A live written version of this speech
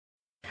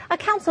A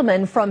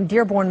councilman from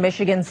Dearborn,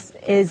 Michigan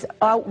is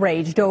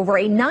outraged over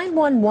a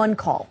 911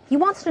 call. He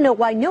wants to know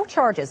why no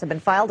charges have been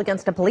filed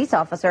against a police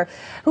officer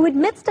who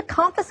admits to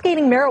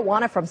confiscating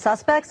marijuana from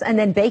suspects and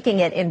then baking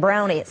it in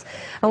brownies.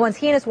 And once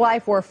he and his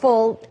wife were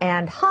full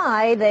and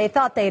high, they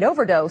thought they'd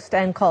overdosed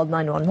and called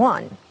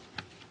 911.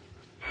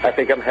 I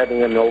think I'm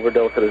having an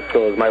overdose at the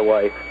store with my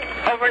wife.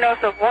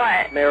 Overdose of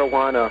what?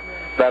 Marijuana.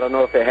 I don't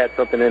know if it had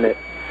something in it.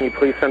 Can you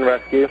please send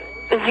rescue?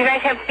 Do you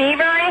guys have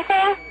fever or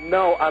anything?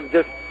 No,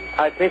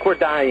 I think we're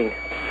dying.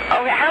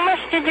 Okay, how much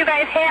did you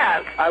guys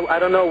have? I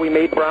don't know. We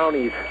made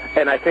brownies,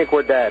 and I think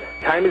we're dead.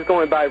 Time is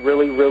going by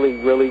really, really,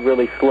 really,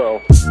 really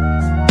slow. Sir,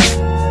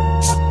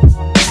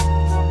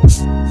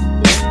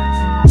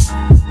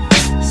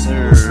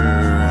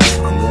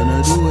 I'm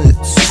gonna do it.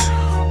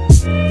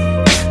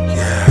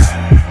 Yeah.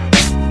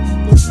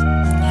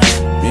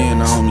 Me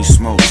and the homie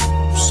smoke.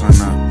 Sun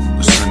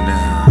up,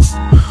 sundown.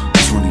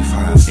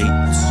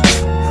 25/8.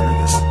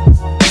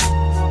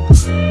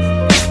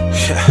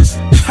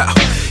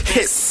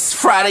 It's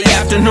Friday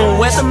afternoon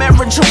where the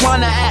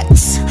marijuana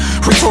acts.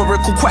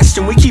 Rhetorical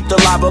question, we keep the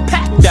lava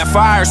packed. That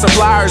fire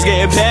suppliers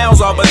getting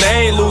pounds off, but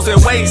they ain't losing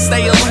weight.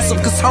 Stay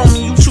elusive, cause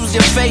homie, you choose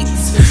your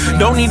fates.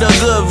 Don't need a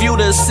good view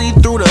to see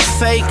through the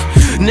fake.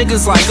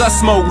 Niggas like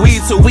us smoke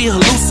weed till we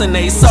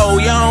hallucinate. So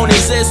you don't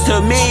exist to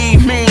me,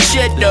 mean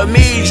shit to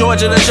me.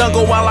 Georgia the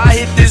jungle while I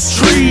hit this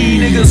tree.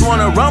 Niggas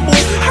wanna rumble?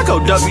 I go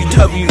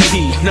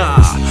WWE.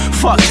 Nah,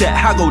 fuck that,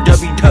 I go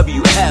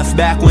WWF.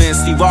 Back when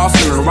Steve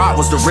Austin and Rock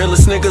was the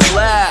realest niggas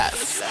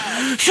left.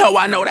 Yo,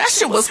 I know that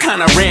shit was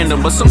kinda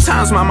random, but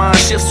sometimes my mind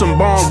shifts from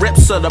bone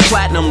rips to the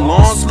platinum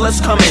long splits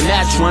coming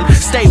at one.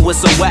 Stay with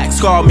some wax,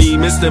 call me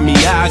Mr.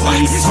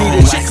 Miyagi. Need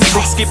a chick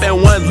who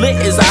skipping one lit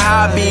is a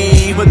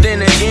hobby. But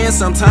then again,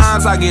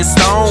 sometimes I get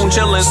stoned,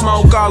 chillin',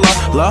 smoke all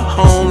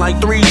alone, like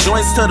 3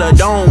 joints to the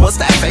dome. What's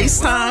that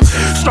FaceTime?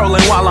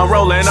 Strolling while I'm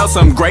rolling up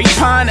some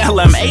grapevine.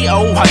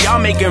 LMAO, while y'all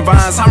making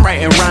vines, I'm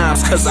writing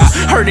rhymes. Cause I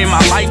heard in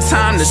my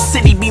lifetime the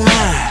city be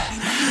mine.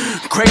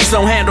 Craze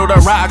don't handle the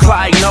rock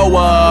like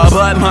Noah,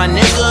 but my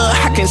nigga,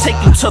 I can take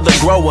you to the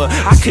grower.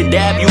 I could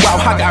dab you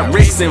out, I got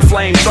rigs and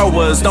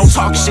flamethrowers. Don't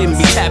talk shit and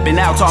be tapping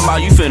out, talking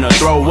about you finna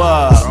throw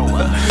up.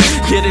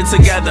 Get it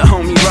together,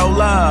 homie,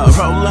 roll up,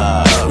 roll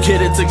up.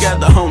 Get it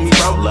together, homie,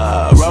 roll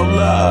up, roll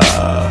up.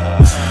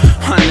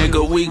 My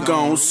nigga, we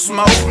gon'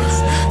 smoke.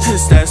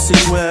 It's that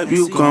C-Web,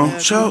 you gon'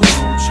 choke.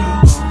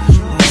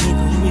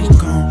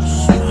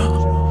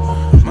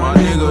 My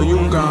nigga,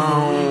 you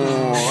gon'.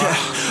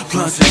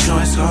 Blunts and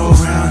joints go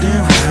round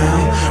and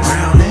round,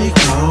 round they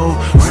go,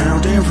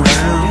 round and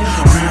round,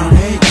 round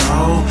they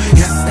go.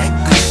 Yes, that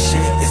good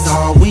shit is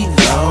all we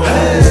know.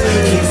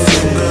 Keep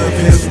some good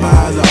pips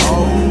by the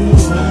O.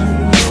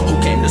 Who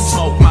came to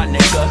smoke, my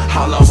nigga?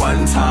 Holla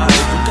one time.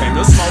 Who came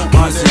to smoke, my nigga?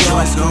 Blunts and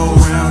joints go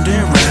round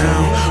and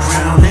round,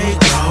 round they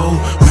go,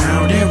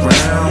 round and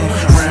round,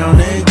 round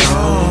they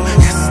go.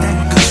 Yes,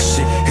 that good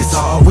shit is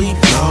all we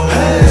know.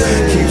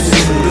 Keep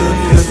some good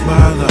pips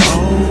by the O.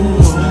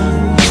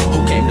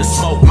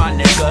 Smoke, my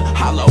nigga,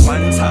 holla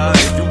one time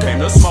if you came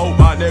to smoke,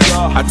 my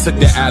nigga. I took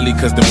the alley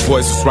cause the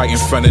boys was right in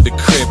front of the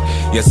crib.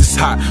 Yes, it's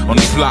hot on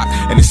the block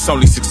and it's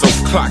only 6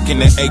 o'clock in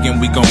the egg and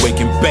we gon' wake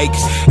and bake.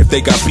 If they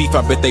got beef,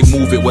 I bet they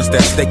move it. What's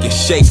that steak and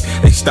shake?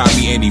 They stop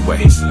me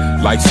anyway.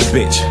 Life's a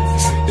bitch.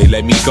 They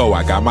let me go.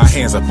 I got my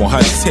hands up on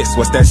her tits.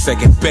 What's that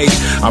second base?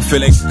 I'm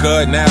feeling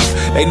good now.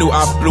 They knew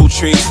I blew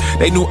trees.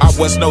 They knew I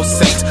was no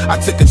saint. I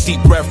took a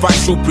deep breath, I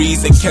drew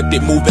breeze and kept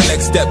it moving.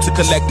 Next step to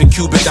collect the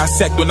cube and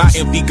dissect. When I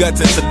empty guts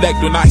and select.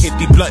 When I hit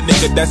the blunt,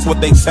 nigga, that's what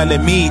they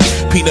telling me.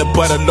 Peanut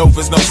butter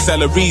loafers, no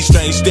celery.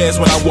 Strange stares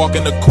when I walk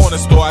in the corner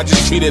store. I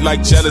just treat it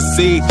like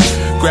jealousy.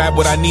 Grab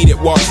what I needed,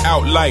 walk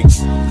out like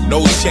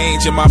no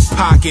change in my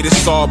pocket,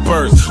 it's all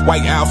birds.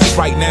 White outfit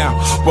right now,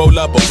 roll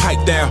up or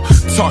pipe down.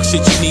 Talk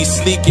shit you need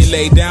sleep, get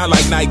laid down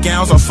like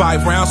nightgowns or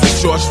 5 rounds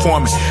with George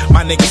Foreman.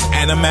 My niggas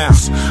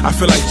animals, I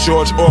feel like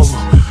George Orwell.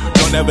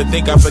 Don't ever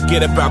think I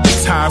forget about the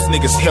times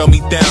niggas held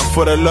me down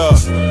for the love.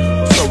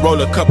 So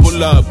roll a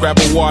couple up, grab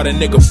a water,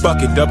 nigga,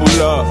 fuck it, double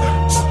up.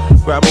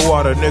 Grab a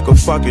water, nigga,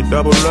 fuck it,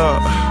 double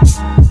up.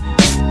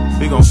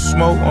 We gon'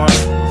 smoke on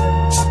it.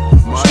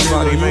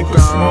 Somebody make a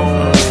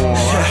smoke.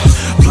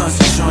 Blunts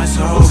and joints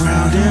go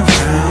round and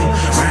round,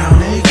 round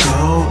they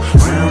go,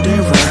 round and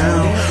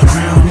round,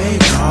 round they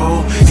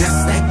go.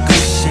 Yes, that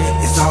good shit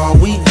is all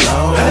we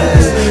know.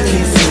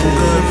 Keep some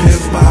good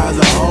pips by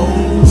the O.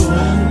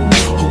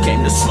 Who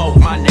came to smoke,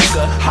 my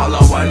nigga?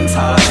 Holla one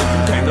time.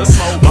 Who came to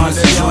smoke, my nigga? Blunts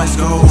and joints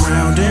go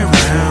round and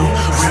round,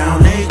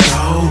 round they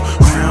go,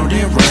 round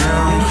and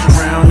round,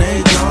 round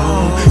they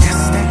go.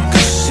 Yes, that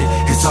good shit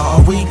is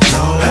all we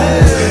know.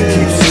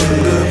 Keep some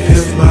good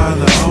pips by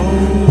the O.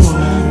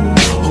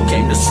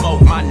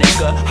 Smoke, my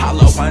nigga.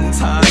 Holla one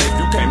time if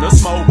you came to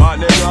smoke, my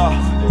nigga.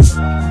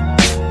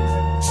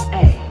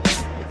 Hey,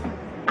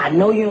 I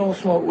know you don't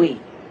smoke weed.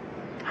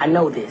 I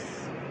know this.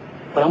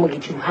 But I'm gonna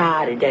get you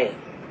high today.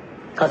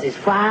 Cause it's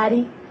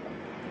Friday,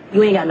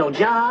 you ain't got no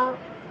job,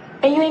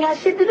 and you ain't got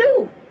shit to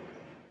do.